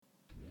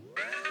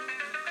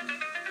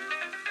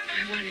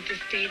wanted to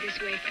stay this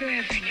way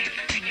forever and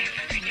ever and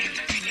ever and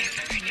ever and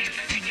ever and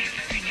ever and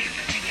ever and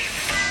ever and ever.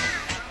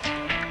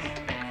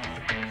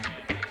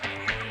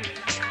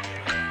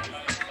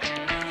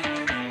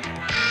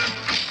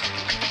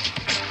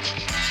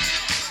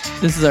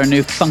 This is our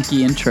new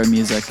funky intro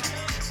music.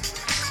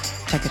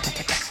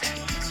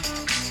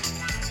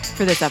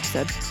 For this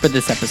episode. For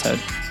this episode.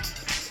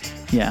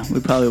 Yeah, we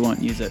probably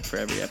won't use it for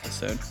every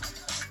episode.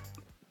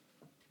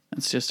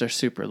 It's just our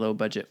super low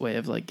budget way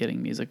of like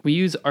getting music. We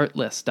use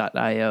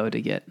artlist.io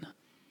to get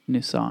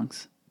new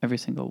songs every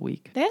single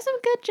week. They have some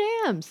good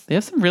jams. They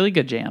have some really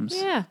good jams.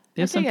 Yeah.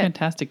 They have some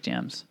fantastic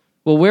jams.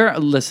 Well, we're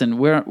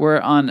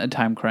on a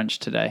time crunch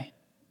today.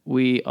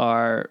 We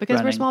are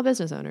because we're small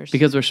business owners.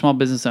 Because we're small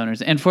business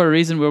owners, and for a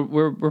reason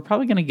we're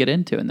probably going to get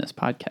into in this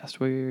podcast.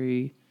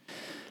 We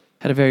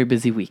had a very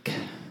busy week.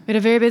 We had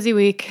a very busy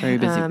week. Very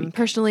busy week.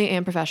 Personally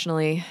and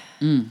professionally.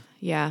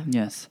 Yeah.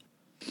 Yes.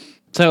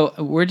 So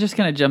we're just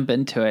going to jump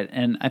into it,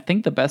 and I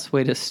think the best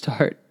way to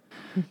start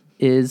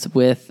is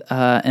with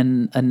a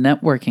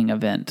networking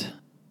event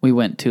we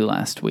went to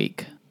last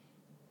week.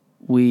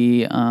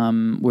 We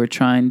were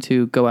trying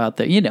to go out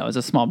there. You know, as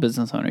a small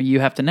business owner,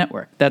 you have to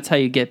network. That's how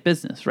you get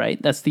business,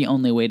 right? That's the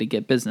only way to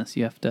get business.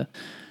 You have to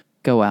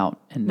go out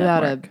and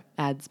network. Without an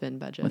ad spend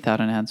budget. Without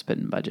an ad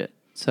spend budget.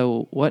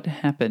 So what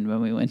happened when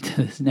we went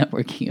to this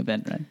networking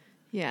event, right?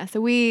 Yeah,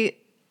 so we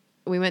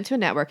went to a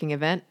networking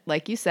event.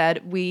 Like you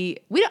said, we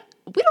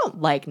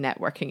don't like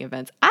networking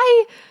events.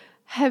 I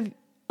have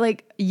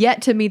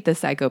yet to meet the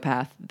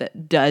psychopath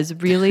that does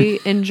really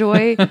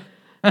enjoy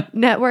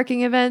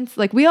networking events.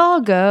 Like, we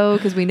all go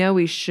because we know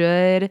we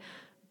should,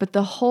 but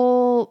the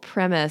whole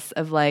premise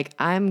of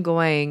I'm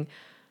going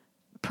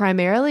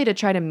primarily to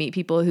try to meet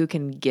people who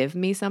can give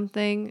me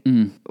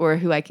something or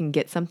who I can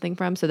get something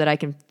from so that I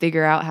can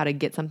figure out how to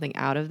get something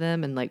out of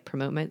them and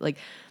promote my,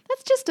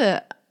 that's just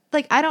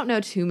I don't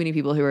know too many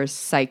people who are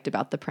psyched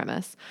about the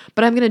premise,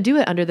 but I'm going to do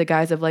it under the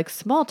guise of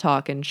small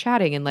talk and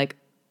chatting and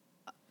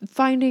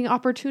finding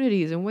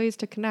opportunities and ways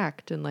to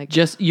connect and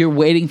just you're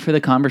waiting for the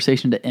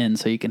conversation to end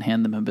so you can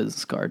hand them a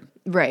business card.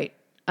 Right.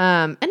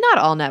 And not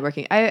all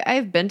networking.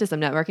 I've been to some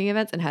networking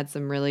events and had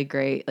some really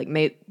great,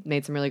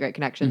 made some really great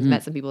connections,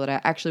 met some people that I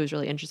actually was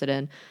really interested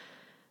in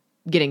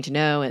getting to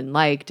know and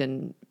liked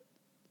and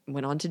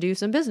went on to do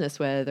some business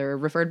with or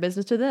referred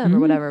business to them or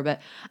whatever.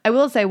 But I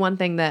will say one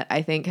thing that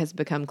I think has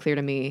become clear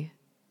to me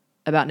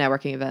about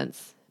networking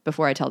events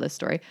before I tell this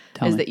story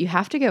is that you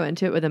have to go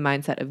into it with a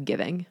mindset of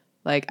giving.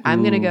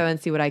 I'm going to go and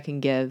see what I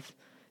can give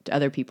to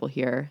other people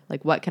here.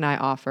 What can I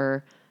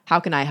offer? How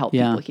can I help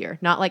people here?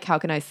 Not how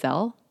can I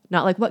sell?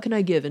 Not what can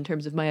I give in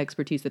terms of my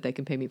expertise that they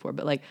can pay me for?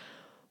 But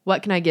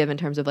what can I give in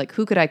terms of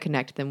who could I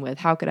connect them with?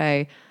 How could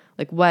I,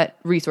 what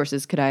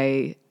resources could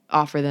I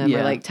offer them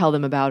or tell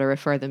them about or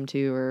refer them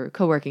to, or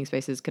co-working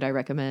spaces could I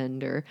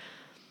recommend or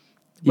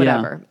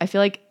whatever. Yeah. I feel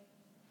like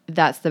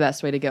that's the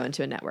best way to go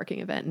into a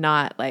networking event.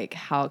 Not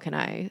how can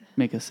I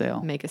make a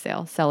sale,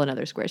 sell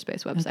another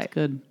Squarespace website. That's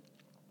good.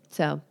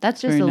 So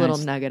that's just a little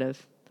nugget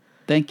of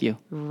thank you.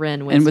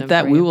 Ren wisdom. And with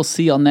that, we will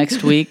see y'all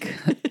next week.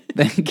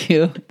 Thank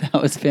you. That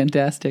was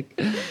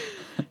fantastic.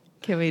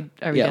 Are we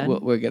done?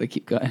 We're going to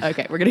keep going.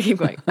 Okay, we're going to keep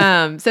going.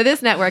 So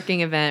this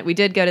networking event, we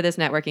did go to this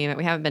networking event.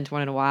 We haven't been to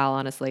one in a while,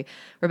 honestly.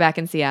 We're back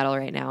in Seattle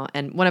right now,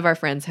 and one of our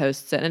friends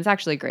hosts it, and it's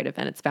actually a great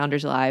event. It's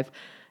Founders Live,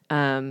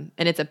 and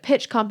it's a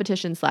pitch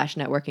competition /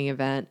 networking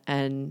event,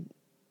 and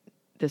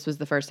this was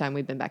the first time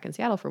we'd been back in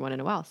Seattle for one in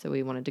a while, so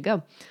we wanted to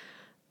go.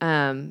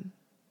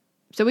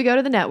 So we go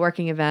to the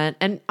networking event,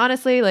 and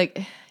honestly,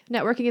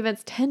 networking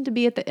events tend to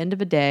be at the end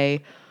of a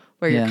day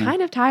where you're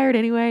kind of tired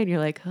anyway, and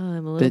you're oh,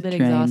 I'm a little bit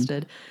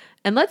exhausted.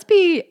 And let's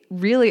be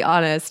really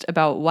honest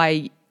about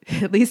why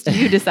at least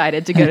you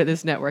decided to go to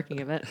this networking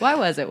event. Why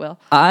was it, Will?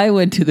 I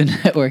went to the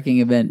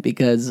networking event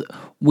because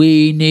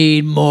we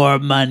need more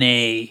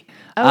money.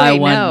 Oh, I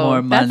want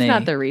more money. That's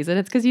not the reason.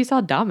 It's because you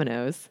saw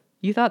Domino's.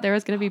 You thought there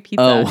was going to be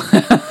pizza.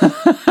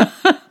 Oh.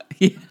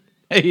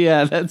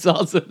 Yeah, that's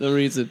also the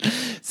reason.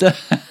 So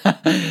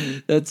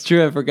that's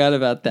true. I forgot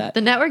about that. The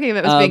networking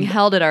event was being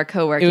held at our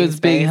co-working space. It was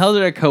being held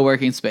at our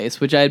co-working space,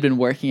 which I had been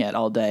working at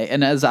all day.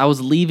 And as I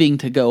was leaving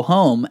to go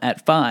home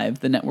at 5,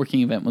 the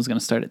networking event was going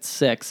to start at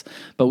 6,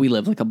 but we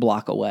lived a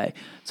block away.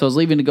 So I was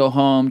leaving to go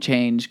home,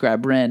 change,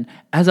 grab Ren.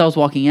 As I was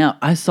walking out,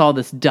 I saw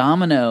this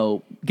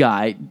Domino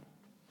guy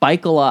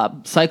cycle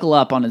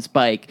up on his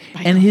bike,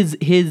 and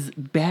his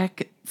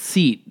back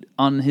seat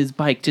on his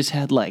bike just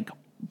had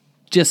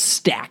just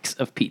stacks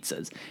of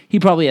pizzas. He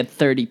probably had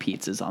 30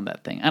 pizzas on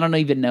that thing. I don't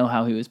even know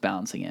how he was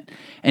balancing it.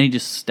 And he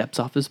just steps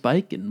off his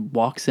bike and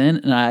walks in,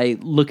 and I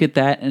look at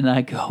that and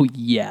I go,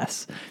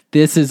 yes,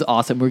 this is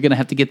awesome. We're going to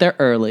have to get there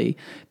early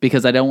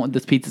because I don't want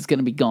this pizza's going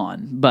to be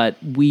gone, but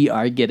we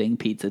are getting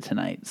pizza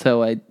tonight.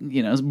 So I,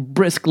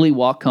 briskly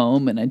walk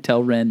home and I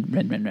tell Ren,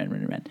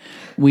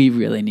 we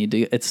really need to,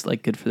 it's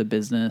good for the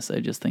business.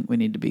 I just think we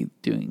need to be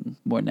doing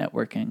more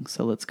networking.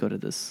 So let's go to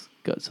this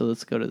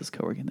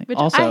co-working thing. Which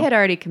also, I had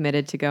already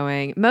committed to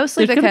going,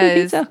 mostly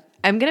because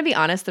I'm going to be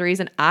honest, the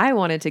reason I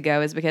wanted to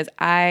go is because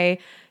I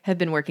have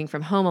been working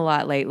from home a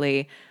lot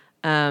lately.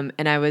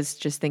 And I was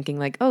just thinking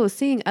like, oh,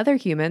 seeing other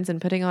humans and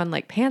putting on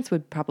like pants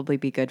would probably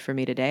be good for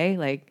me today.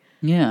 Like,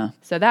 Yeah.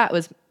 so that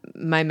was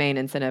my main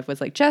incentive was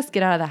like, just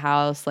get out of the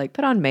house, like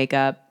put on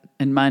makeup.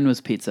 And mine was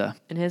pizza.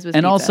 And his was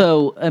and pizza.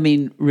 also, I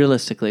mean,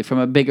 realistically, from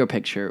a bigger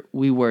picture,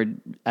 we were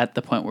at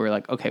the point where we're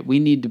like, okay, we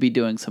need to be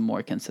doing some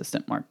more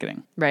consistent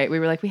marketing. Right. We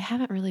were like, we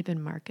haven't really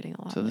been marketing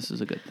a lot. So this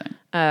is a good thing.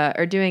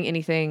 Or doing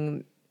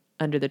anything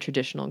under the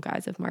traditional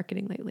guise of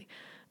marketing lately.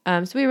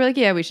 So we were like,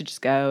 yeah, we should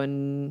just go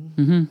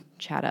and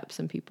chat up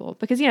some people.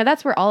 Because,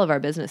 that's where all of our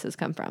businesses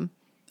come from.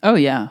 Oh,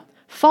 yeah.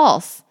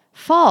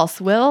 False,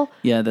 Will.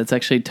 Yeah, that's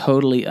actually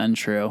totally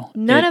untrue.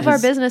 None of our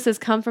businesses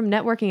come from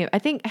networking. I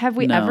think, have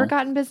we No. ever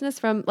gotten business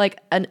from like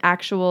an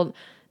actual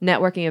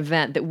networking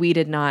event that we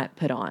did not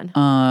put on?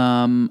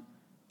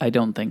 I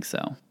don't think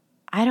so.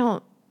 I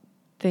don't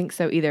think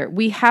so either.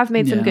 We have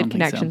made Yeah, some I good don't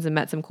think so. connections and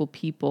met some cool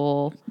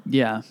people.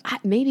 Yeah,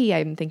 Maybe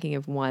I'm thinking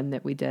of one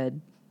that we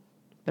did.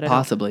 But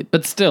possibly.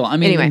 But still, I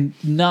mean, Anyway.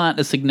 not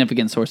a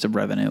significant source of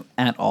revenue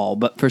at all.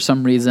 But for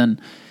some reason,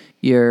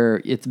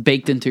 it's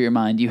baked into your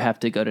mind. You have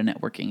to go to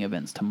networking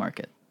events to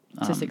market.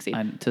 To succeed.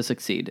 To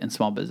succeed in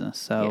small business.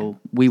 So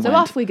Yeah. we So went.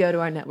 off we go to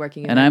our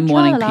networking event. And I'm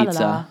wanting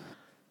Tra-la-la-la-la. pizza.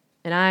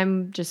 And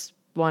I'm just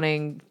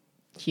wanting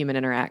human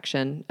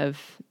interaction of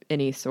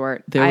any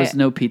sort. There was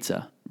no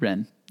pizza,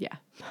 Ren. Yeah.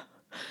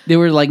 There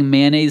were like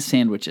mayonnaise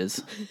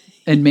sandwiches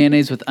and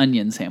mayonnaise with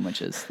onion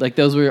sandwiches. Like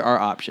those were our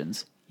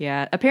options.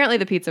 Yeah. Apparently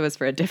the pizza was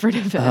for a different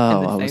event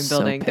Oh, in I the was same so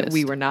building that we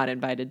pissed. were not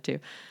invited to.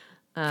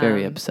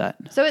 Very upset.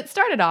 So it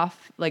started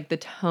off, like the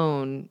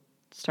tone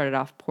started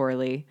off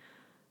poorly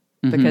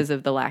Mm-hmm. because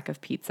of the lack of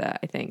pizza,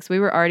 I think. So we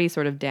were already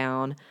sort of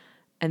down.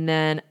 And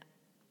then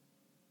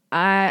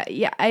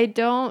I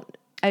don't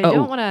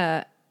want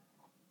to.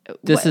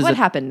 What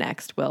happened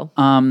next, Will?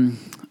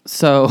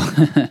 So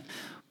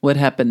what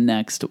happened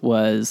next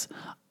was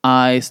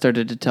I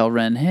started to tell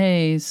Ren,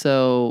 hey,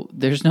 so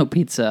there's no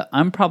pizza.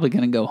 I'm probably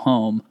going to go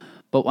home,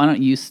 but why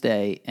don't you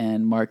stay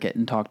and market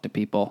and talk to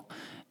people?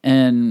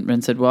 And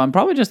Ren said, well, I'm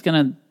probably just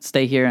going to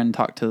stay here and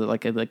talk to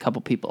like a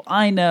couple people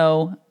I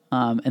know.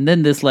 And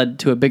then this led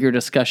to a bigger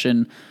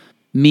discussion,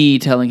 me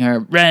telling her,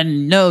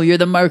 Ren, no, you're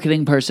the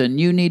marketing person.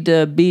 You need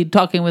to be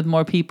talking with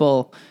more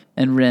people.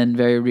 And Ren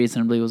very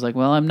reasonably was like,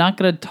 well, I'm not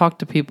going to talk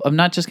to people. I'm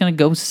not just going to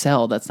go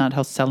sell. That's not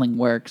how selling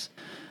works.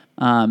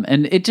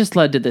 And it just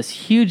led to this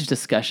huge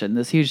discussion,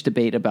 this huge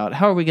debate about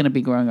how are we going to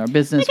be growing our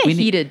business. Like a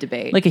heated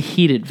debate. Like a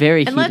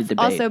very and heated let's debate.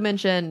 also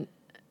mention,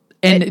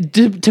 And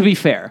to be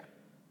fair,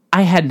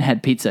 I hadn't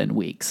had pizza in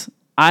weeks.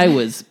 I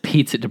was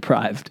pizza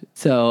deprived.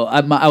 So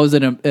I was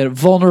in a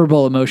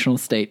vulnerable emotional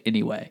state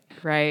anyway.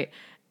 right?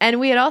 And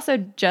we had also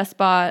just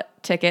bought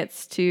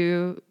tickets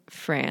to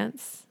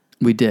France.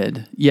 We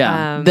did.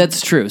 Yeah,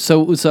 that's true.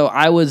 So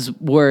I was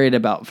worried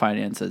about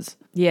finances.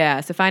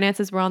 Yeah, so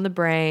finances were on the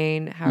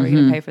brain. How are we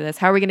going to pay for this?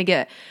 How are we going to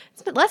get?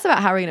 It's less about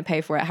how are we going to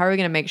pay for it. How are we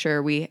going to make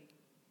sure we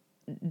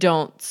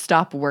don't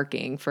stop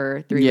working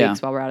for 3 Yeah.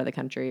 weeks while we're out of the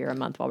country or a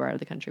month while we're out of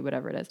the country,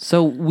 whatever it is.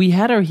 So we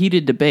had our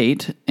heated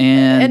debate,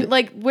 and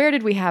like, where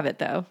did we have it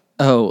though?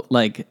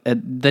 like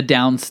at the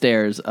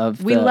downstairs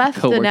of We the left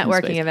the co-working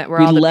networking space. event where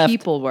We all the left-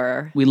 people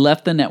were. We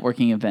left the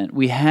networking event.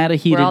 We had a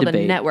heated Where all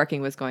debate. the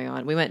networking was going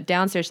on. We went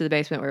downstairs to the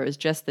basement where it was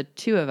just the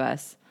two of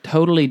us.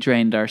 Totally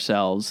drained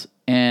ourselves,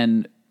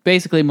 and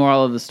basically,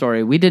 moral of the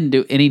story: we didn't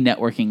do any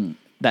networking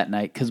that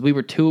night because we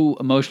were too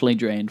emotionally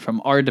drained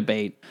from our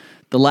debate,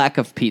 the lack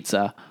of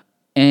pizza.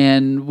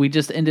 And we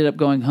just ended up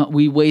going home.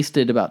 We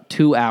wasted about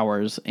 2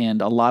 hours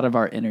and a lot of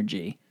our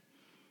energy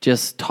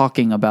just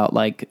talking about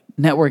like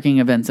networking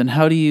events and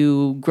how do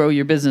you grow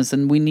your business.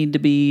 And we need to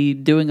be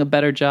doing a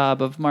better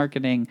job of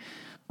marketing.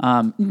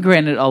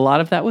 Granted, a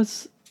lot of that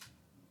was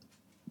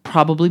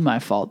probably my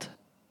fault.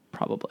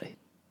 Probably.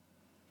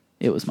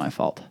 It was my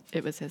fault.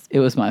 It was his.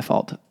 It was my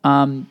fault.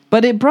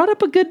 But it brought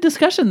up a good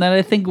discussion that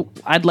I think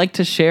I'd like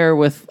to share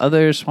with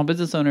other small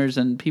business owners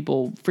and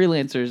people,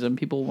 freelancers and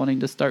people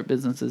wanting to start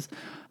businesses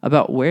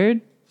about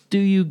where do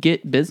you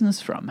get business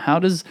from? How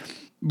does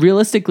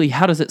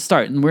it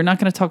start? And we're not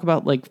going to talk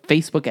about like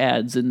Facebook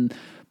ads and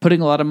putting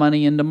a lot of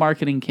money into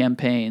marketing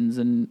campaigns.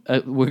 And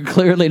we're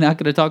clearly not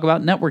going to talk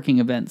about networking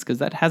events because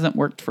that hasn't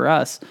worked for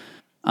us.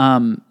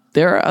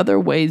 There are other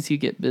ways you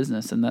get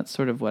business, and that's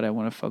sort of what I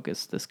want to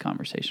focus this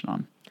conversation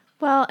on.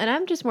 Well, and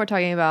I'm just more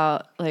talking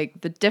about like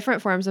the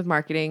different forms of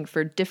marketing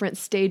for different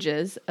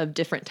stages of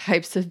different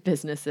types of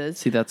businesses.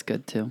 See, that's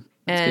good too.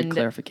 That's And- good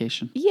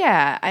clarification.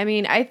 Yeah, I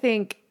mean, I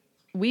think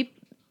we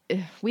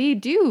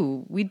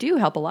do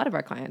help a lot of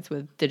our clients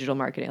with digital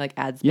marketing, like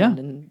ad spend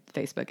Yeah. and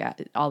Facebook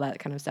ad, all that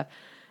kind of stuff.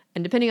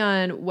 And depending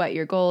on what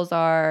your goals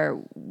are,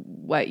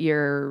 what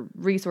your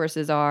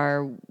resources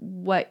are,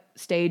 what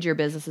stage your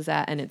business is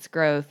at and its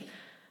growth,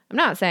 I'm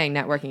not saying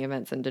networking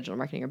events and digital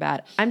marketing are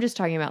bad. I'm just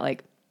talking about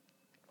like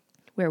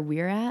where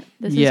we're at.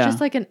 This Yeah. is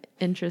just like an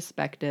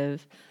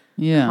introspective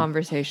Yeah.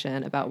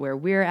 conversation about where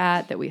we're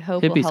at that we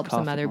hope Hippie's will help some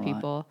coughing other a lot.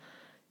 people.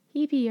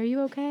 Hippie, are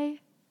you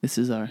okay? This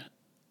is our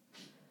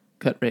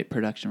cut rate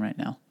production right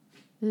now.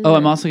 Oh,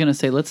 I'm also going to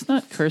say, let's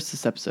not curse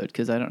this episode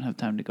because I don't have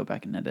time to go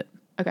back and edit.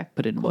 Okay.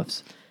 Put in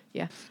woofs.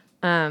 Yeah.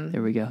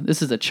 There we go.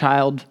 This is a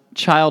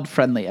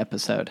child-friendly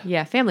episode.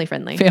 Yeah, family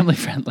friendly. Family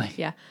friendly.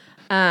 Yeah.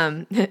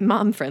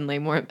 Mom friendly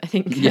more, I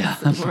think. Yeah,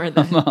 that's more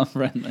than. mom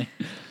friendly.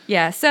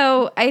 Yeah.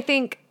 So I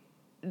think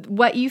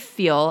what you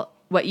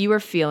were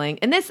feeling,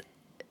 and this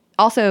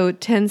also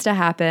tends to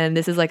happen.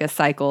 This is like a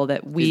cycle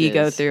that we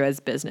go through as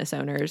business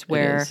owners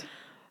where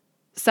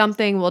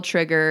something will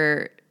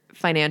trigger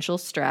financial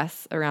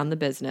stress around the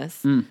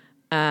business.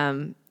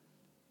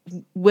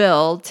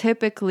 Will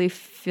typically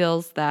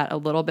feels that a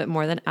little bit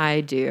more than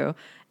I do.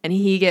 And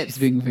She's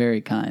being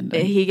very kind.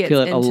 He gets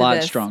feel it a into lot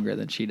this- stronger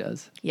than she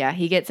does. Yeah,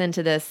 he gets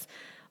into this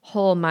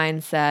whole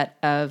mindset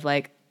of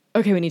like,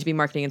 okay, we need to be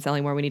marketing and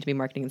selling more. We need to be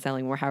marketing and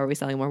selling more. How are we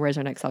selling more? Where's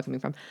our next sale coming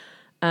from?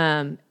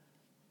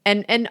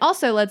 And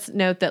also let's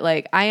note that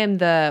like I am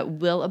the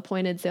Will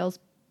appointed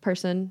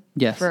salesperson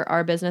for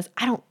our business.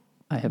 I don't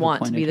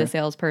want to be the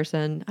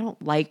salesperson. I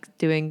don't like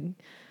doing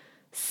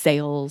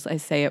sales. I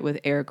say it with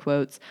air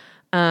quotes.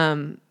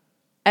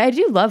 I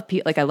do love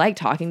people. Like I like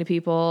talking to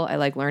people. I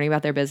like learning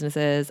about their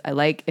businesses. I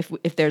like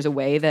if there's a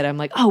way that I'm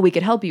like, oh, we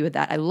could help you with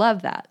that. I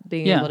love that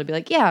being able to be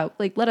like, yeah,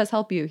 like let us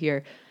help you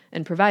here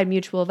and provide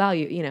mutual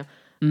value. You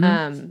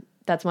know,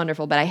 that's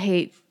wonderful. But I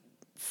hate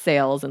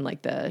sales in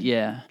like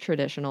the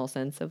traditional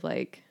sense of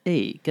like,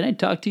 hey, can I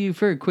talk to you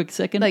for a quick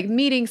second? Like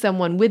meeting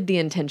someone with the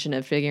intention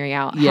of figuring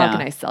out how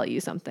can I sell you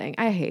something.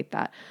 I hate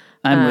that.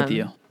 I'm with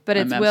you. But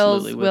it's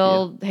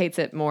Will hates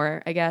it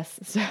more, I guess.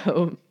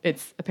 So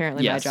it's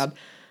apparently my job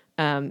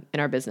in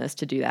our business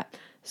to do that.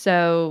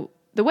 So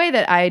the way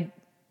that I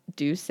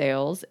do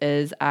sales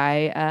is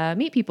I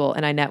meet people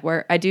and I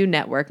network. I do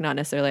network, not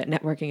necessarily at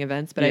networking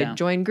events, but I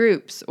join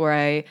groups or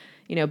I,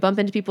 bump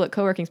into people at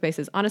co-working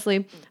spaces.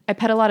 Honestly, I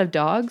pet a lot of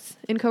dogs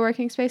in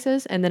co-working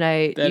spaces, and then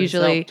I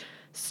usually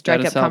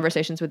strike up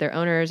conversations with their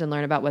owners and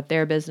learn about what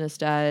their business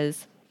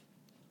does.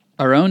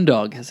 Our own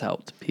dog has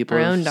helped. People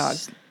our own dog.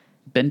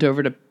 Bent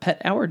over to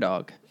pet our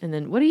dog. And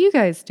then, what do you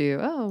guys do?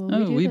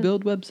 We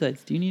build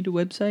websites. Do you need a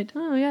website?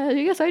 Oh, yeah,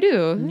 yes, I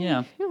do.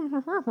 Yeah.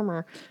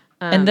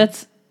 And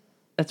that's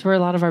where a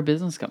lot of our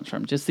business comes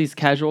from. Just these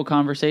casual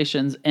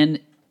conversations. And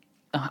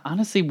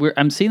honestly,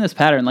 I'm seeing this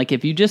pattern. Like,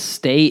 if you just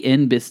stay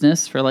in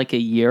business for like a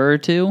year or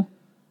two,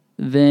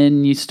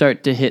 then you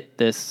start to hit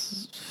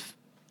this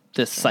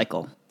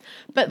cycle,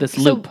 this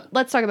loop.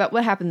 Let's talk about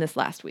what happened this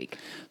last week.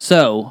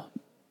 So,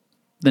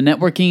 the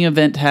networking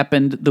event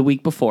happened the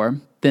week before.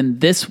 Then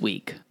this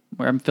week,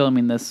 where I'm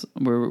filming this,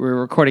 we're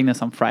recording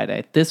this on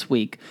Friday. This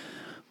week,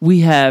 we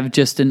have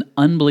just an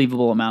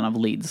unbelievable amount of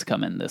leads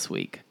come in this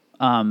week.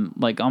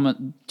 Like almost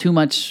too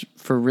much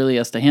for really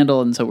us to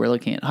handle, and so we're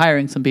looking at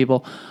hiring some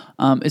people.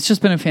 It's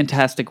just been a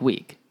fantastic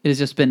week. It has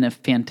just been a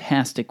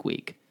fantastic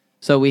week.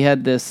 So we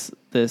had this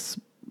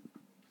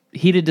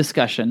heated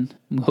discussion,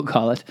 we'll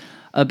call it,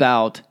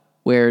 about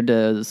what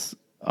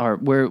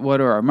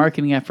are our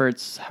marketing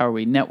efforts? How are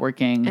we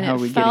networking? And how are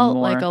we getting more? it felt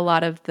like a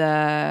lot of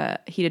the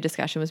heated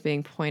discussion was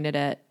being pointed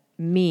at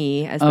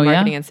me as the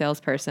marketing and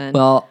salesperson.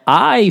 Well,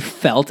 I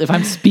felt, if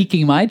I'm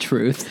speaking my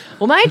truth.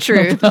 Well, my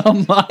truth.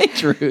 My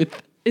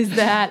truth. Is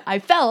that I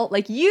felt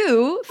like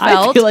you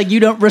felt. I feel like you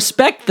don't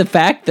respect the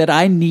fact that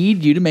I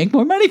need you to make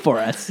more money for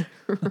us.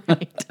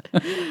 Right.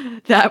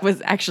 That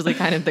was actually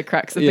kind of the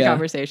crux of the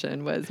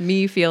conversation, was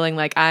me feeling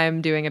like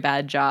I'm doing a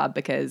bad job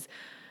because,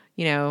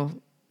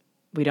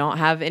 we don't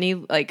have any,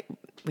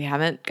 we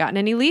haven't gotten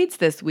any leads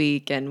this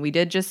week, and we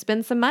did just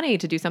spend some money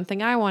to do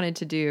something I wanted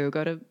to do,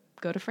 go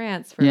to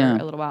France for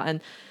a little while.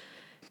 And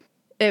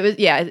it was,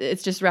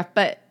 it's just rough.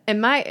 But, and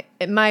my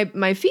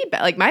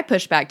feedback, like my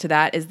pushback to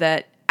that is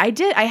that I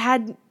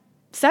had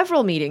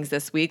several meetings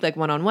this week, like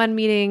one-on-one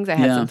meetings. I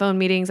had some phone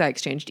meetings. I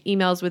exchanged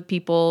emails with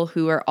people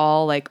who are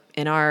all like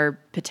in our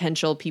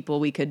potential people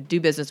we could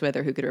do business with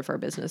or who could refer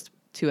business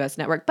to us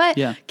network. But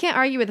can't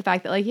argue with the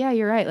fact that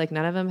you're right. Like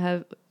none of them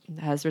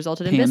has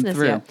resulted in business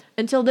yet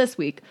until this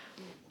week,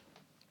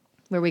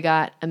 where we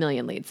got 1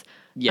 million leads.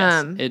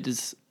 Yes, it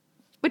is,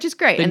 which is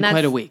great. Been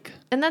quite a week,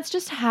 and that's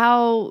just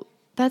how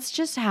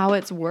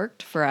it's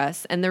worked for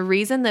us. And the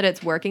reason that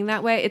it's working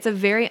that way, it's a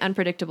very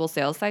unpredictable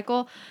sales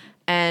cycle,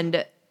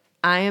 and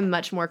I am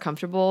much more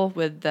comfortable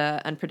with the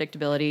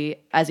unpredictability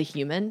as a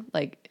human.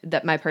 Like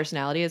that, my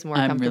personality is more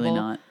comfortable. I'm really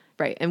not.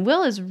 Right, and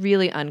Will is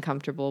really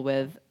uncomfortable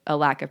with a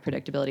lack of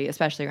predictability,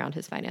 especially around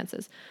his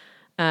finances.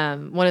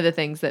 One of the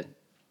things that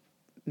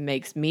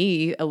makes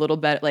me a little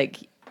bit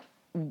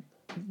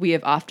we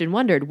have often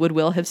wondered, would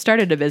Will have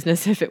started a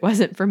business if it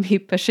wasn't for me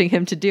pushing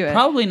him to do it?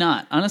 Probably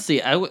not.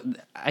 Honestly,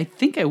 I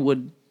think I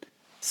would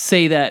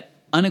say that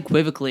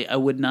unequivocally. I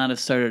would not have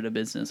started a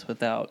business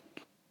without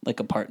a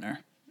partner.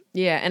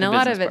 Yeah, and a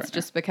lot of it's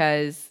just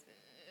because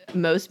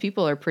most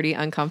people are pretty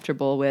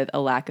uncomfortable with a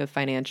lack of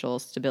financial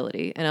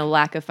stability and a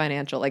lack of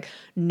financial,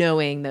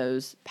 knowing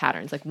those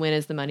patterns. Like, when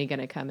is the money going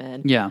to come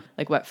in? Yeah.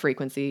 Like, what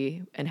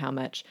frequency and how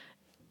much?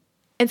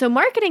 And so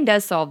marketing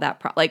does solve that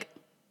problem.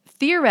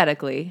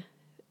 Theoretically,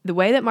 the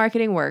way that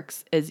marketing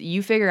works is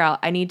you figure out,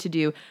 I need to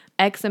do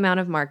X amount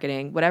of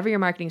marketing, whatever your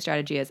marketing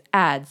strategy is,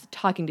 ads,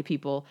 talking to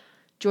people,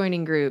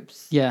 joining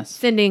groups, Yes.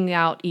 sending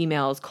out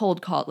emails,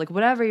 cold call, like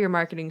whatever your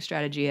marketing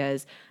strategy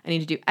is. I need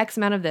to do X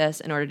amount of this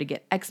in order to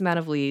get X amount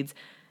of leads.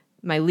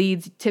 My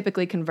leads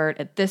typically convert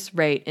at this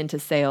rate into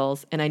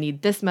sales, and I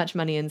need this much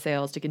money in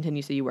sales to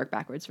continue. So you work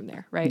backwards from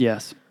there, right?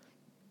 Yes.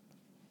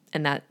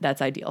 And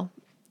that's ideal.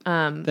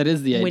 That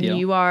is the When ideal.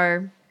 you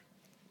are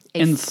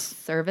a And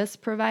service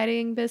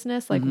providing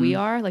business like we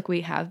are, like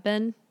we have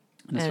been,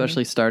 and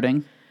especially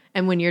starting.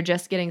 and when you're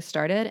just getting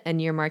started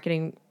and your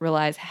marketing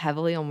relies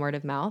heavily on word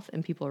of mouth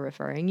and people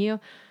referring you,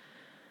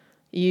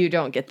 you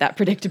don't get that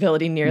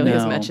predictability nearly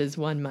as No. much as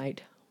one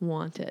might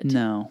want it.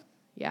 No.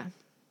 Yeah.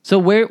 So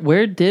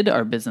where did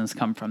our business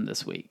come from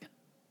this week?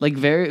 Like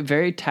very,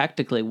 very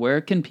tactically,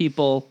 where can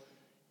people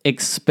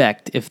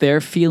expect if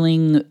they're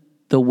feeling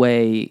the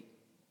way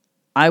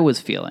I was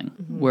feeling?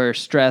 We're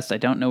stressed. I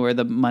don't know where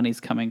the money's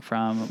coming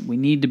from. We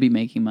need to be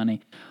making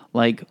money.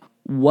 Like,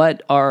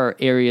 what are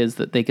areas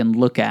that they can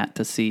look at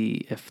to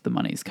see if the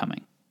money's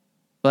coming?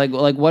 Like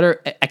what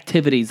are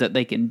activities that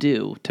they can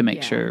do to make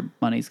Yeah. sure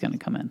money's going to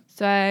come in?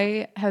 So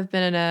I have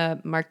been in a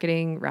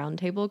marketing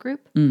roundtable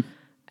group.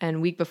 And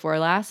week before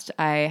last,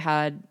 I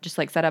had just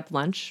like set up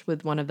lunch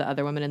with one of the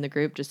other women in the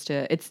group just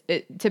to,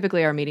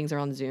 typically our meetings are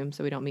on Zoom,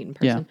 so we don't meet in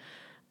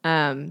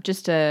person.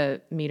 Just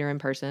to meet her in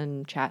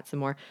person, chat some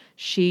more.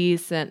 She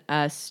sent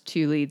us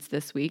 2 leads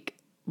this week.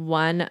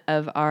 One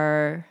of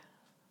our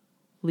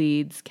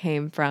leads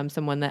came from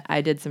someone that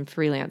I did some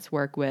freelance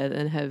work with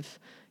and have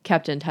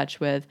kept in touch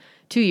with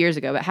 2 years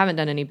ago, but haven't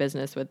done any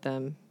business with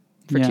them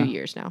for Yeah. 2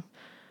 years now.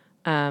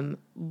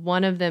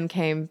 One of them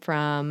came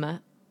from,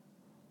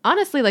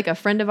 honestly, like a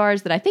friend of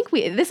ours that I think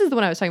this is the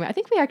one I was talking about. I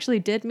think we actually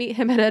did meet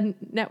him at a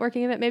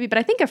networking event maybe, but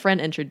I think a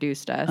friend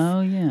introduced us. Oh,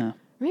 yeah.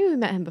 Maybe we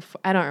met him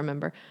before. I don't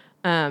remember.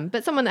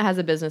 But someone that has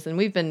a business, and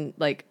we've been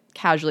like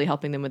casually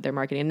helping them with their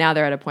marketing. And now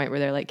they're at a point where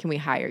they're like, can we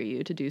hire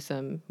you to do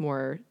some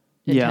more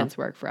intense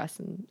work for us?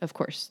 And of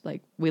course,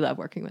 like we love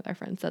working with our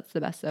friends. That's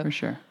the best. So For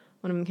sure.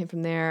 one of them came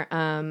from there.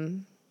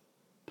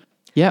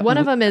 Yeah. One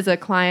of them is a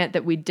client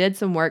that we did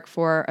some work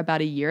for about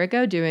a year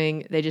ago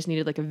they just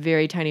needed like a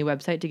very tiny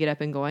website to get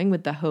up and going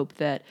with the hope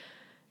that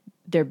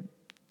their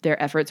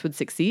efforts would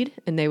succeed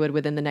and they would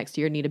within the next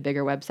year need a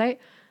bigger website.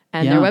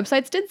 And their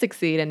websites did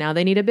succeed and now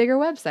they need a bigger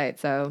website.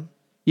 So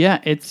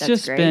yeah, it's That's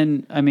just great.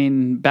 been, I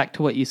mean, back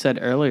to what you said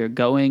earlier,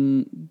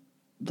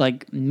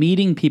 like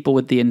meeting people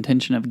with the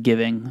intention of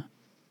giving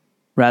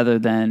rather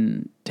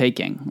than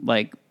taking.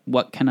 Like,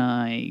 what can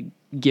I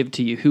give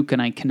to you? Who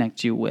can I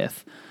connect you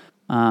with?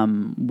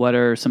 What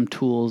are some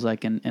tools I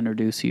can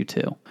introduce you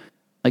to?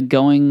 Like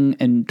going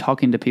and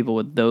talking to people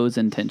with those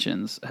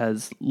intentions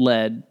has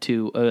led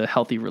to a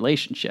healthy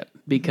relationship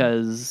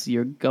because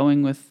you're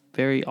going with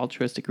very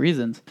altruistic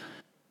reasons.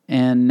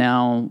 And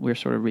now we're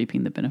sort of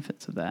reaping the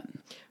benefits of that.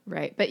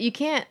 right. But you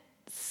can't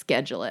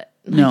schedule it.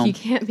 Like, No, you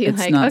can't be it's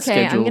like, not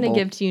okay, I'm going to schedulable.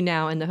 give to you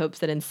now in the hopes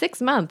that in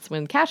 6 months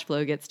when cash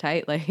flow gets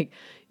tight, like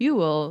you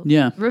will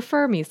Yeah.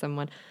 refer me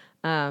someone.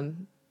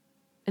 And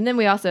then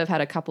we also have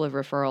had a couple of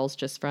referrals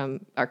just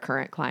from our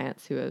current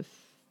clients who have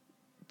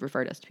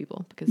referred us to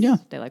people because Yeah.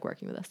 they like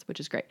working with us, which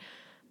is great.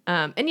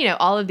 And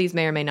all of these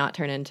may or may not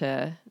turn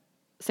into,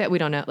 say, we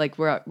don't know, like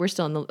we're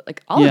still in the,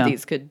 like all Yeah. of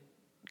these could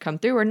come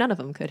through or none of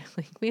them could.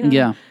 Like we don't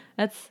Yeah. know.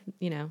 That's,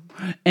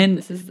 And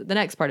this is the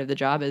next part of the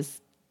job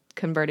is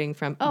converting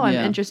from, oh, I'm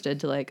Yeah. interested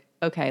to like,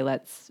 okay,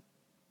 let's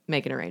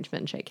make an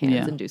arrangement and shake hands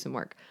Yeah. and do some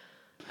work.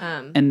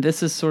 And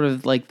this is sort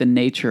of like the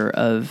nature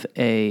of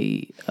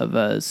a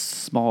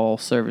small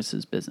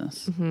services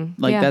business.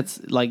 Like Yeah.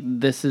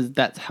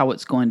 that's how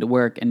it's going to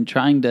work. And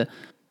trying to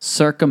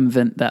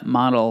circumvent that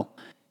model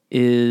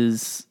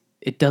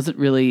it doesn't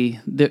really.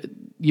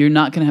 You're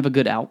not going to have a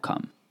good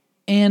outcome.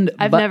 And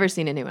I've never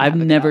seen anyone. I've have a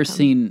good never outcome.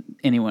 seen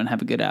anyone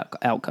have a good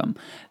outcome.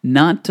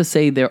 Not to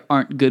say there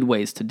aren't good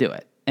ways to do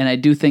it. And I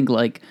do think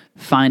like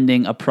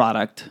finding a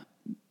product,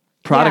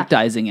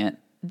 productizing it,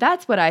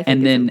 That's what I think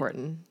and is then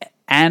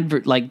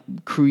important. like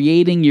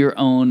creating your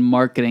own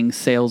marketing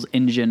sales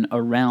engine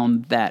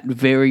around that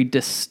very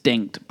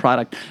distinct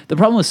product. The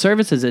problem with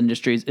services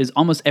industries is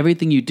almost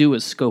everything you do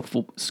is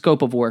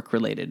scope of work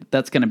related.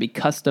 That's going to be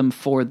custom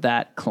for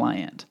that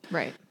client.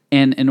 Right.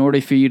 And in order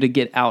for you to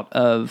get out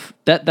of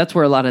that's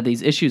where a lot of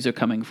these issues are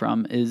coming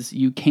from is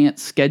you can't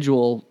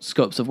schedule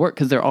scopes of work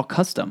because they're all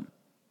custom.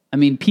 I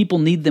mean, people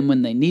need them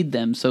when they need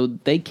them, so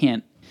they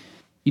can't,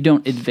 you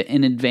don't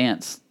in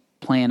advance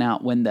plan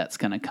out when that's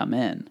going to come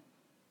in.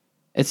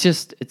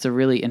 It's a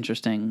really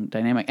interesting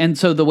dynamic. And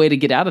so the way to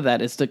get out of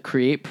that is to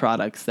create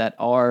products that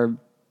are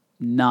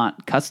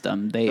not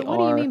custom. But what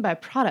do you mean by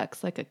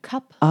products? Like a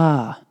cup?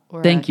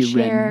 Or Thank a you,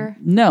 Ren. chair?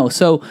 No,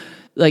 so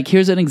like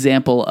here's an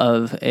example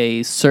of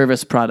a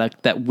service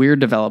product that we're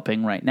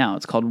developing right now.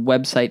 It's called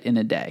Website in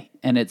a Day,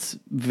 and it's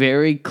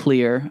very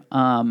clear.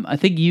 I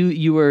think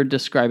you were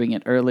describing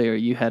it earlier.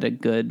 You had a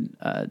good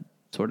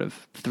sort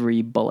of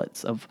 3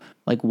 bullets of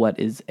like what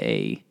does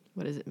it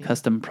mean?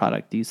 Custom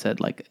product. You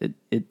said like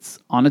it's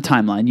on a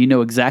timeline. You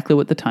know exactly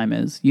what the time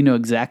is. You know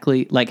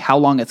exactly like how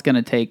long it's going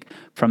to take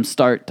from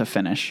start to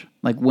finish.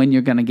 Like when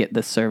you're going to get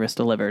this service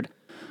delivered.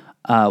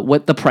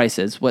 what the price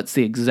is, what's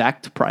the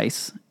exact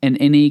price, and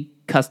any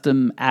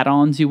custom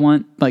add-ons you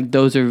want. Like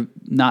those are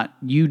not,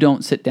 you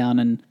don't sit down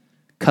and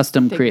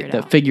custom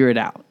figure it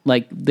out.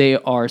 Like they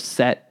are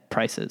set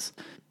prices,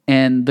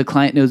 and the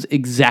client knows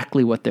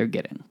exactly what they're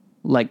getting.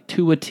 Like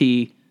to a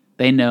T,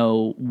 they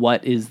know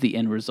what is the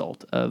end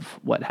result of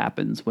what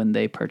happens when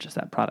they purchase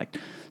that product.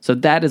 So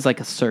that is like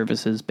a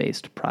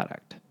services-based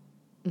product.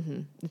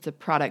 Mm-hmm. It's a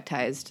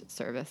productized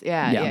service.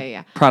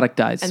 Yeah.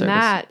 Productized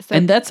service.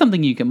 And that's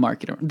something you can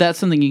market. That's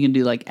something you can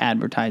do like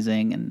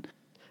advertising and.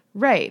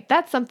 Right.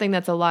 That's something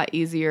that's a lot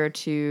easier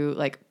to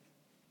like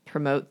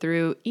promote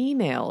through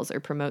emails or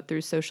promote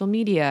through social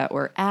media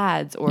or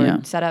ads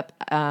or set up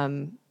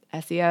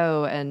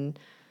SEO and,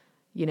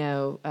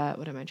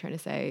 what am I trying to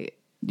say?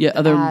 Yeah,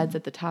 other ads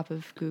at the top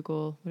of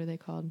Google. What are they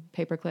called?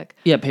 Pay-per-click.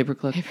 Yeah,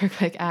 pay-per-click.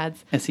 Pay-per-click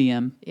ads.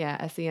 SEM.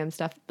 Yeah, SEM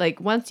stuff.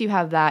 Like once you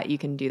have that, you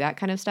can do that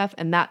kind of stuff,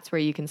 and that's where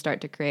you can start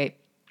to create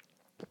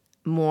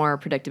more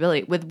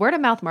predictability. With word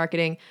of mouth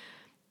marketing,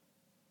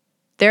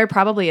 there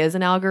probably is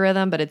an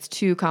algorithm, but it's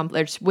too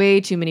complex. There's way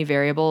too many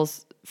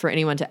variables for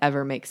anyone to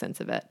ever make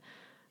sense of it.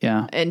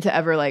 Yeah. And to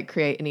ever like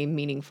create any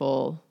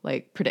meaningful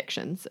like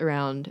predictions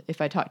around if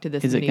I talk to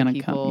this many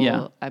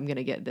people, I'm going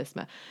to get this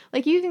much.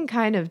 Like you can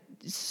kind of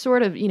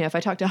sort of, if I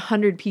talk to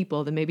 100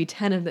 people, then maybe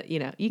 10 of the,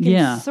 you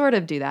can sort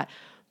of do that.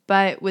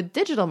 But with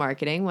digital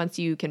marketing, once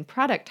you can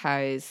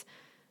productize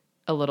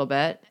a little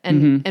bit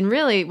and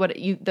really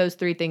those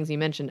three things you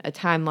mentioned, a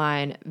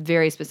timeline,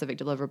 very specific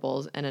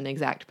deliverables, and an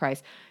exact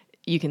price,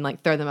 you can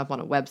like throw them up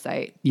on a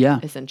website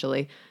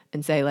essentially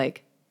and say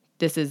like,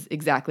 this is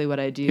exactly what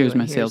I do. Here's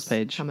my sales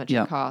page. How much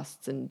it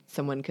costs. And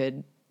someone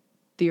could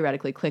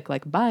theoretically click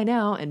like buy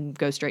now and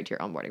go straight to your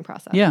onboarding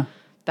process. Yeah.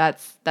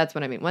 That's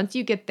what I mean. Once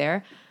you get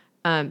there,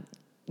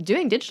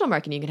 doing digital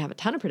marketing, you can have a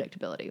ton of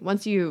predictability.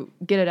 Once you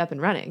get it up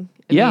and running.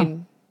 I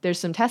mean, there's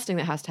some testing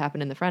that has to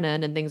happen in the front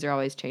end and things are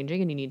always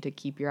changing and you need to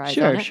keep your eyes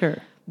on it.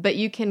 Sure. But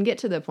you can get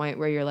to the point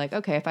where you're like,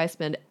 okay, if I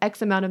spend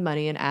X amount of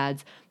money in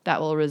ads, that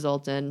will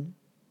result in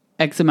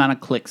X amount of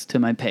clicks to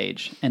my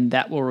page, and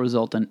that will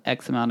result in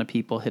X amount of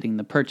people hitting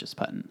the purchase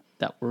button.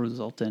 That will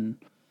result in,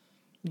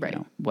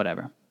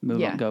 whatever.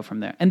 Go from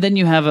there. And then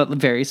you have a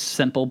very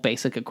simple,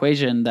 basic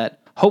equation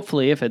that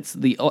hopefully, if it's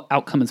the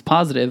outcome is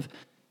positive,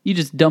 you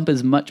just dump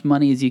as much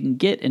money as you can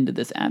get into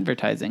this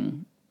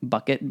advertising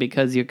bucket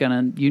because you're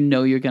gonna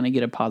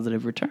get a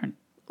positive return.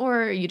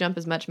 Or you dump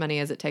as much money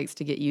as it takes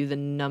to get you the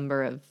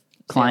number of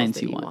clients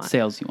you want,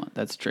 sales you want.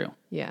 That's true.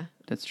 Yeah,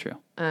 that's true.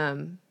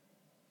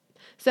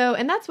 So,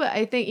 and that's what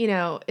I think,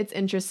 it's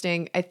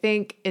interesting.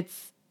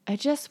 I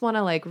just want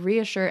to like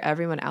reassure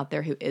everyone out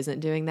there who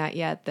isn't doing that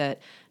yet that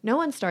no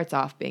one starts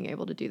off being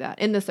able to do that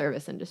in the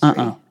service industry.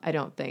 I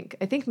don't think.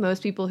 I think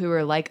most people who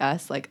are like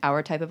us, like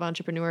our type of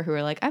entrepreneur who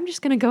are like, I'm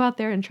just going to go out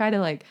there and try to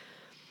like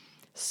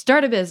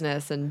start a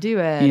business and do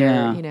it.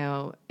 Yeah.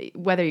 Or,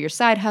 whether you're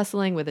side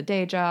hustling with a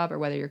day job or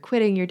whether you're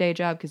quitting your day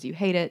job because you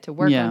hate it to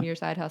work on your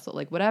side hustle,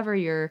 like whatever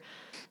your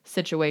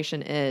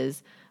situation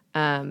is,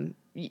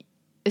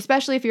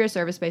 especially if you're a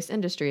service-based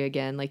industry,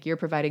 again, like you're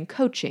providing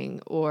coaching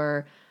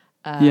or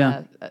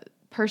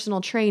personal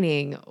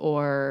training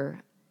or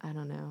I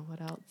don't know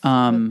what else.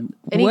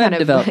 Any web kind of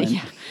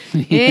development.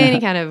 Any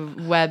kind of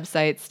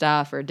website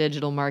stuff or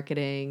digital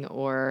marketing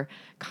or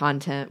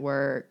content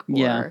work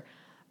or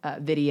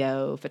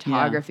video,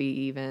 photography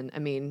even. I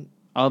mean,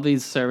 all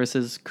these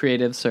services,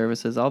 creative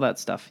services, all that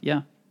stuff.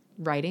 Yeah.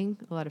 Writing,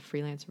 a lot of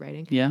freelance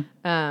writing. Yeah.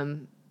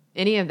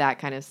 Any of that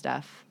kind of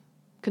stuff.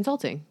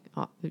 Consulting.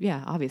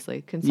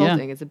 Obviously.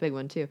 Consulting is a big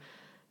one too.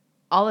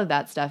 All of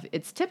that stuff,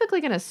 it's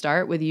typically going to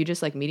start with you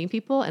just like meeting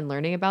people and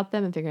learning about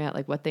them and figuring out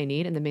like what they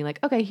need and then being like,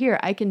 okay, here,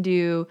 I can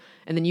do,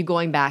 and then you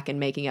going back and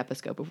making up a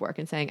scope of work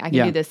and saying, I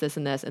can do this, this,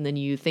 and this. And then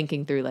you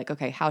thinking through like,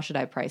 okay, how should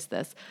I price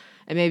this?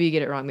 And maybe you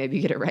get it wrong. Maybe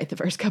you get it right the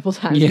first couple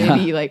times. Yeah.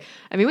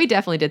 Maybe we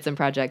definitely did some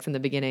projects in the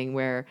beginning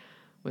where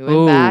we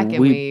went back and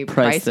we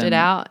priced it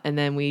out and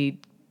then we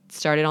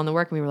started on the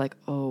work and we were like,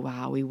 oh,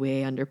 wow, we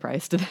way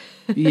underpriced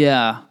it.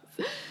 Yeah.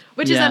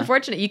 Which is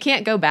unfortunate. You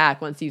can't go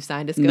back once you've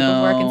signed a scope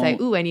of work and say,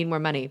 ooh, I need more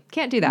money.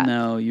 Can't do that.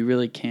 No, you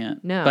really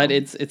can't. No. But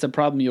it's a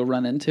problem you'll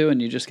run into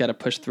and you just got to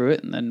push through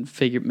it and then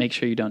make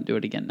sure you don't do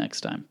it again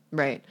next time.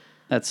 Right.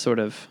 That's sort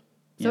of...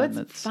 So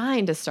it's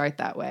fine to start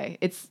that way.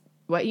 It's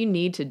what you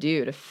need to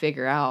do to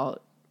figure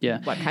out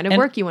what kind of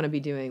work you want to be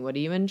doing. What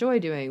do you enjoy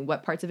doing?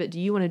 What parts of it do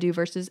you want to do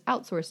versus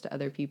outsource to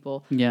other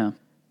people? Yeah.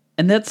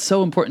 And that's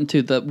so important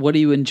too. What do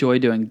you enjoy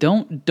doing?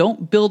 Don't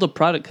build a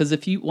product because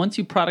once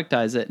you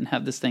productize it and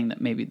have this thing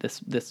that maybe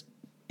this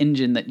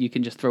engine that you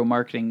can just throw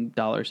marketing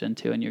dollars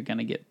into and you're going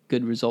to get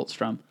good results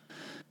from,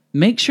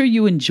 make sure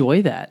you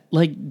enjoy that.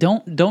 Like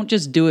don't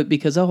just do it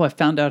because I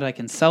found out I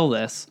can sell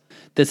this.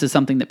 This is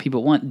something that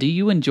people want. Do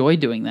you enjoy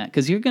doing that?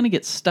 Because you're going to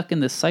get stuck in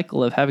this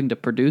cycle of having to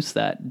produce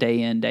that day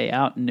in, day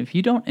out. And if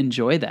you don't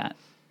enjoy that,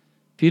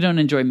 if you don't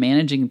enjoy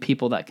managing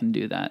people that can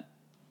do that,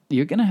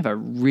 you're going to have a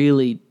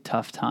really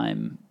tough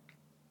time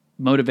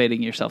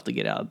motivating yourself to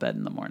get out of bed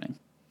in the morning.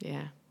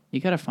 Yeah. You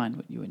got to find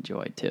what you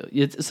enjoy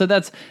too. So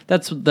that's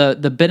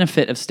the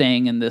benefit of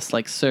staying in this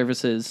like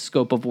services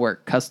scope of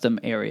work custom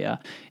area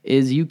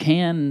is you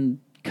can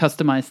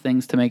customize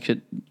things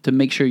to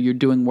make sure you're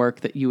doing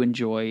work that you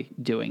enjoy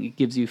doing. It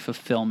gives you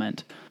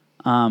fulfillment.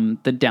 The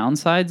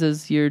downsides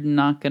is you're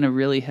not going to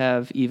really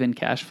have even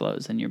cash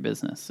flows in your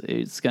business.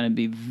 It's going to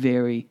be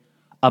very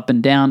up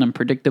and down,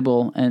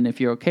 unpredictable. And if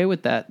you're okay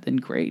with that, then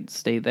great,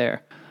 stay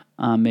there.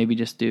 Maybe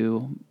just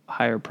do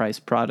higher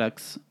priced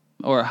products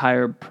or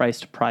higher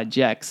priced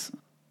projects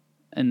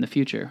in the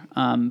future.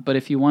 But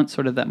if you want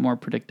sort of that more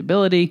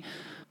predictability,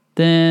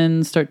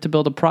 then start to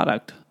build a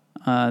product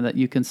that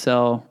you can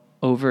sell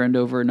over and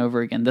over and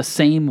over again, the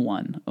same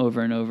one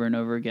over and over and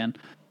over again.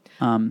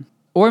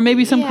 Or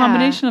maybe some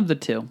combination of the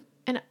two.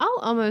 And I'll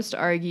almost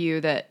argue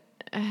that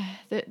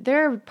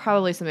there are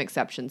probably some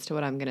exceptions to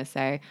what I'm going to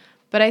say.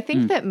 But I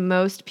think that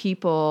most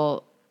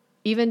people,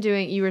 even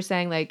doing, you were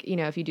saying like, you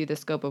know, if you do the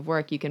scope of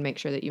work, you can make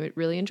sure that you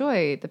really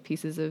enjoy the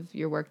pieces of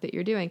your work that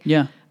you're doing.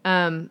 Yeah.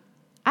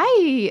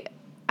 I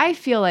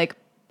feel like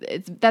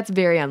that's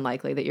very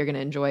unlikely that you're going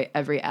to enjoy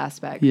every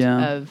aspect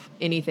of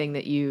anything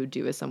that you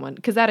do with someone.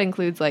 Because that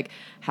includes like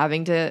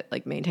having to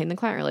like maintain the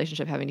client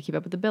relationship, having to keep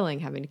up with the billing,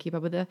 having to keep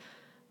up with the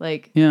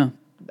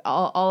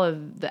all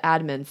of the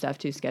admin stuff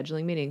too,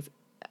 scheduling meetings.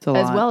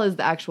 As well as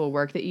the actual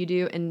work that you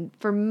do. And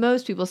for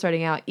most people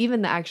starting out,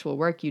 even the actual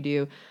work you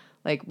do,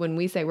 like when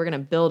we say we're going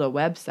to build a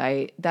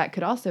website, that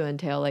could also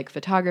entail like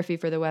photography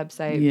for the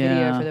website,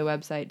 video for the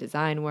website,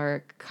 design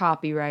work,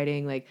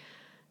 copywriting, like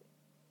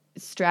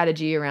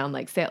strategy around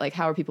like say like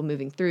how are people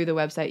moving through the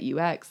website,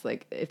 UX,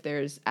 like if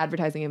there's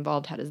advertising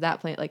involved, how does that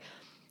play? Like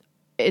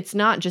it's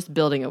not just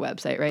building a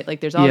website, right?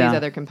 Like there's all these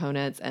other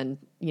components, and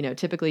you know,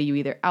 typically you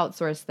either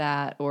outsource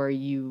that or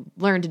you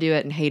learn to do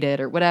it and hate it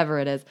or whatever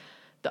it is.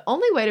 The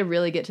only way to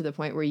really get to the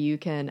point where you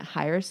can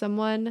hire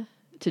someone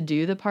to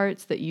do the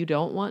parts that you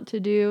don't want to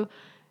do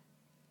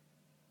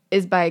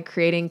is by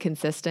creating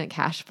consistent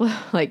cash flow,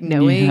 like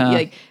knowing,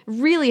 like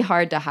really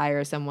hard to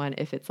hire someone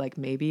if it's like,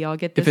 maybe I'll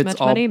get this much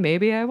money,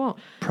 maybe I won't.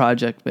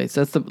 Project based.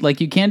 That's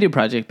like, you can do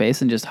project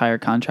based and just hire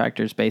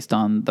contractors based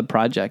on the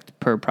project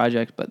per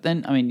project. But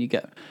then, I mean, you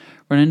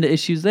run into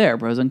issues there,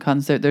 pros and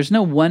cons there. There's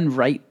no one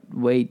right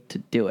way to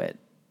do it.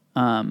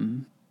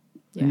 And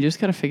you just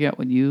got to figure out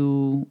what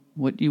you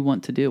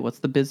want to do. What's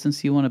the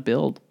business you want to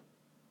build?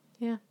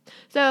 Yeah.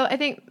 So I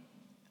think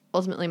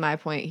ultimately my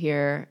point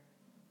here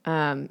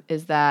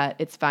is that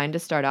it's fine to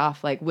start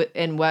off like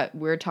in what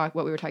we were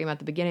talking about at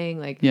the beginning,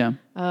 like,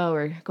 oh,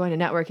 we're going to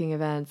networking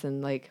events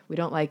and like we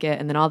don't like it,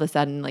 and then all of a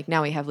sudden like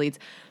now we have leads.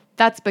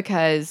 That's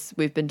because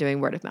we've been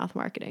doing word of mouth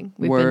marketing.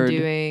 We've been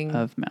doing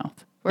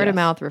word of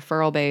mouth,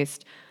 referral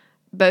based.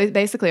 But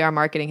basically our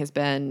marketing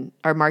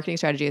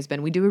strategy has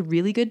been we do a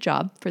really good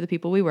job for the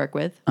people we work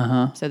with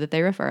so that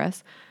they refer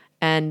us.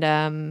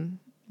 And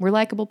we're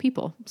likable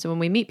people. So when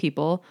we meet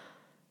people,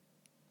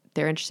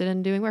 they're interested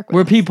in doing work with us.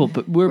 We're people.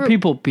 We're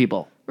people.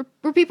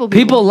 We're people.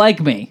 People like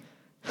me.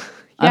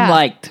 I'm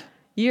liked.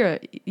 We're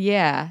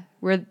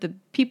the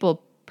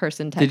people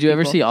person type. Did you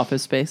ever see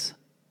Office Space?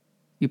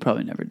 You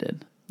probably never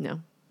did.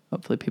 No.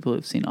 Hopefully people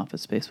who've seen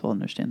Office Space will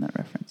understand that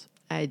reference.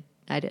 I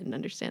didn't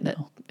understand it.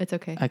 It's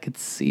okay. I could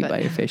see by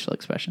your facial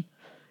expression.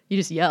 You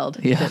just yelled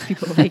that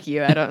people like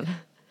you. I don't.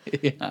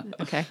 Yeah.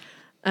 Okay.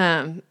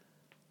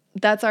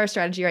 That's our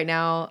strategy right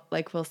now.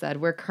 Like Will said,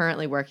 we're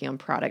currently working on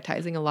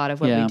productizing a lot of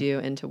what we do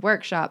into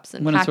workshops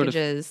and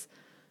packages.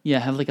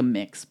 Have like a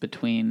mix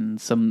between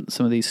some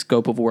of these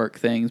scope of work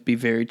things, be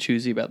very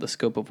choosy about the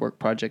scope of work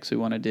projects we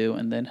want to do,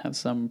 and then have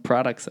some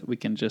products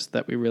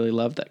that we really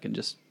love that can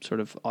just sort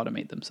of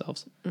automate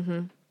themselves. Mm-hmm.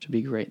 Which would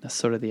be great. That's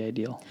sort of the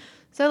ideal.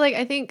 So like,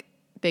 I think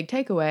big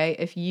takeaway,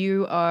 if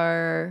you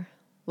are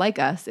like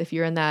us, if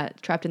you're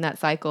trapped in that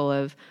cycle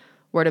of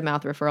word of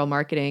mouth referral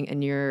marketing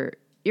and you're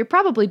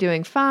probably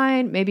doing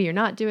fine, maybe you're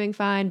not doing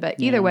fine, but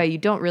either way, you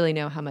don't really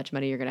know how much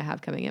money you're going to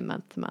have coming in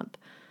month to month.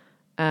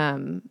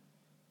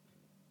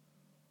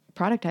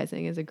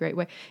 Productizing is a great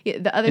way. Yeah,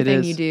 the other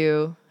thing you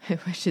do,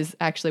 which is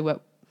actually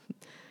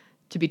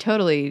to be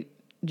totally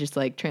just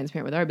like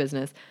transparent with our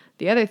business,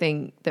 the other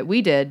thing that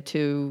we did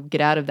to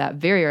get out of that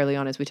very early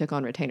on is we took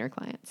on retainer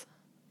clients.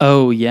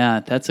 Oh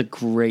yeah, that's so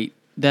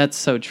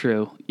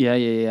true.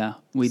 Yeah.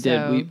 We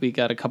did. We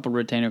got a couple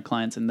retainer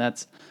clients, and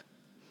that's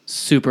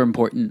super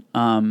important.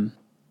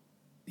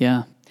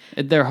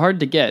 They're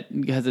hard to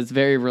get because it's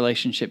very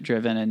relationship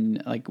driven,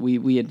 and like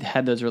we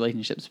had those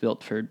relationships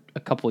built for a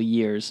couple of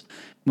years.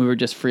 We were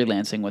just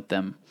freelancing with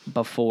them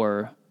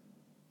before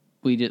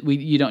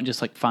you don't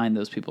just like find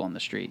those people on the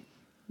street.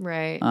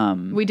 Right.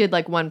 We did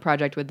like one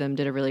project with them,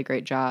 did a really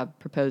great job,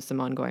 proposed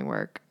some ongoing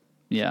work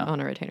on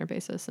a retainer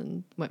basis,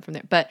 and went from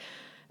there. But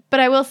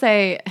I will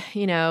say,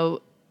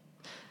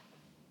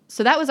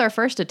 so that was our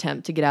first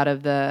attempt to get out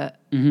of the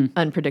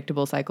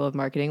unpredictable cycle of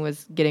marketing,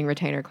 was getting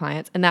retainer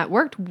clients. And that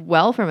worked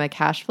well from a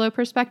cash flow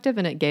perspective,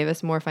 and it gave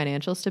us more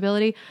financial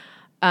stability.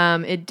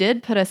 It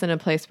did put us in a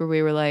place where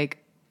we were like,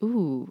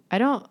 ooh, I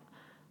don't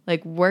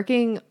Like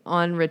working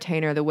on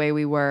retainer the way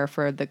we were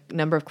for the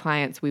number of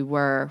clients we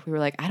were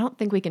like, I don't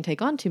think we can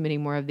take on too many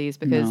more of these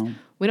because No.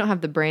 we don't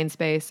have the brain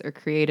space or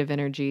creative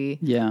energy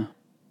Yeah.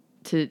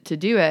 to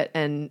do it.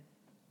 And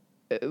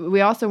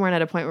we also weren't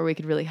at a point where we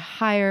could really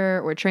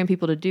hire or train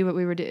people to do what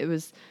we were doing. It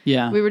was,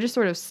 Yeah. we were just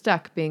sort of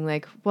stuck being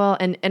like, well,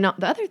 and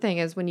the other thing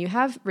is when you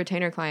have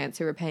retainer clients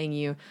who are paying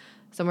you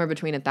somewhere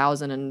between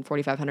 $1,000 and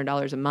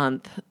 $4,500 a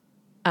month,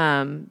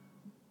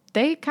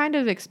 they kind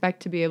of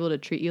expect to be able to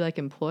treat you like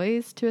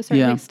employees to a certain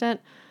Yeah.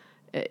 extent.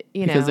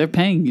 Because they're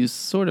paying you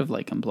sort of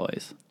like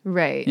employees.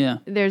 Right. Yeah.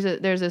 There's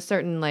a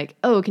certain like,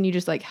 oh, can you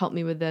just like help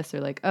me with this? Or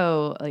like,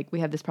 oh, like we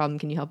have this problem.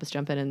 Can you help us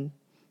jump in and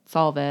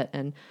solve it?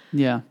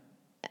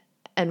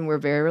 And we're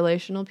very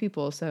relational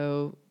people.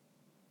 So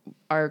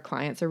our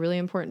clients are really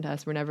important to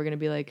us. We're never going to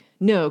be like,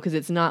 no, because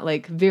it's not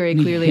like very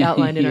clearly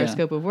outlined in our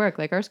scope of work.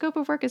 Like our scope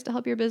of work is to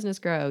help your business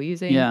grow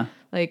using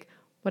like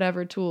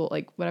whatever tool,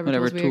 like whatever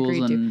tools we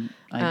agreed and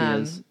to.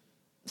 ideas.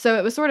 So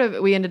it was sort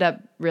of, we ended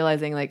up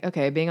realizing like,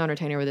 okay, being on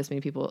retainer with this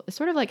many people is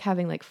sort of like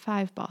having like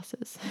 5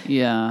 bosses.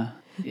 Yeah.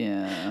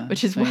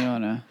 Which is so why, you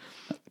wanna,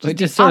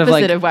 which is sort opposite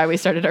of like, of why we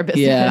started our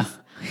business.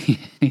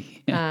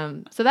 Yeah.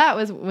 So that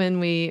was when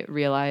we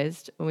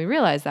realized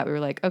that we were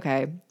like,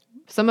 okay,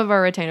 some of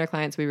our retainer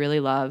clients we really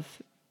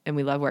love and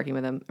we love working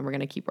with them and we're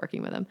going to keep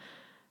working with them.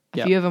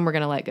 A few of them we're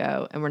going to let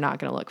go and we're not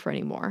going to look for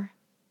any more.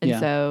 And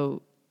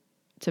so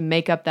to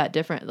make up that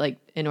different, like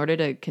in order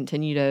to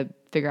continue to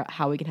figure out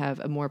how we can have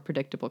a more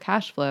predictable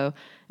cash flow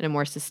and a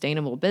more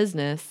sustainable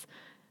business,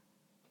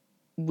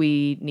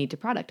 we need to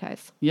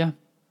productize. Yeah.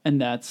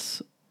 And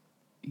that's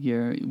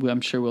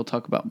I'm sure we'll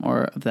talk about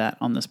more of that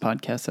on this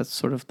podcast. That's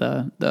sort of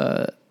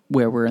the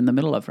where we're in the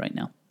middle of right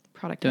now.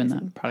 Doing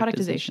that.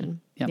 Productization.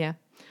 Yeah.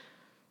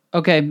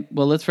 Okay.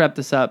 Well, let's wrap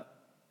this up.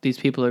 These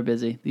people are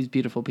busy. These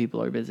beautiful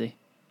people are busy.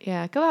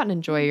 Yeah. Go out and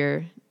enjoy your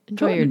day.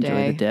 Enjoy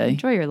the day.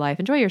 Enjoy your life.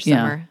 Enjoy your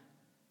summer.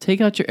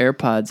 Take out your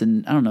AirPods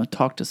and, I don't know,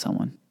 talk to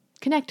someone.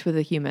 Connect with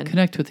a human.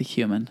 Connect with a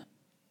human.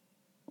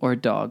 Or a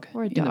dog.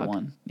 Or a Either dog.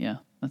 one. Yeah,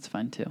 that's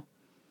fine too.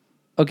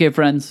 Okay,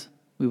 friends.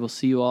 We will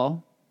see you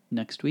all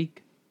next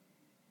week.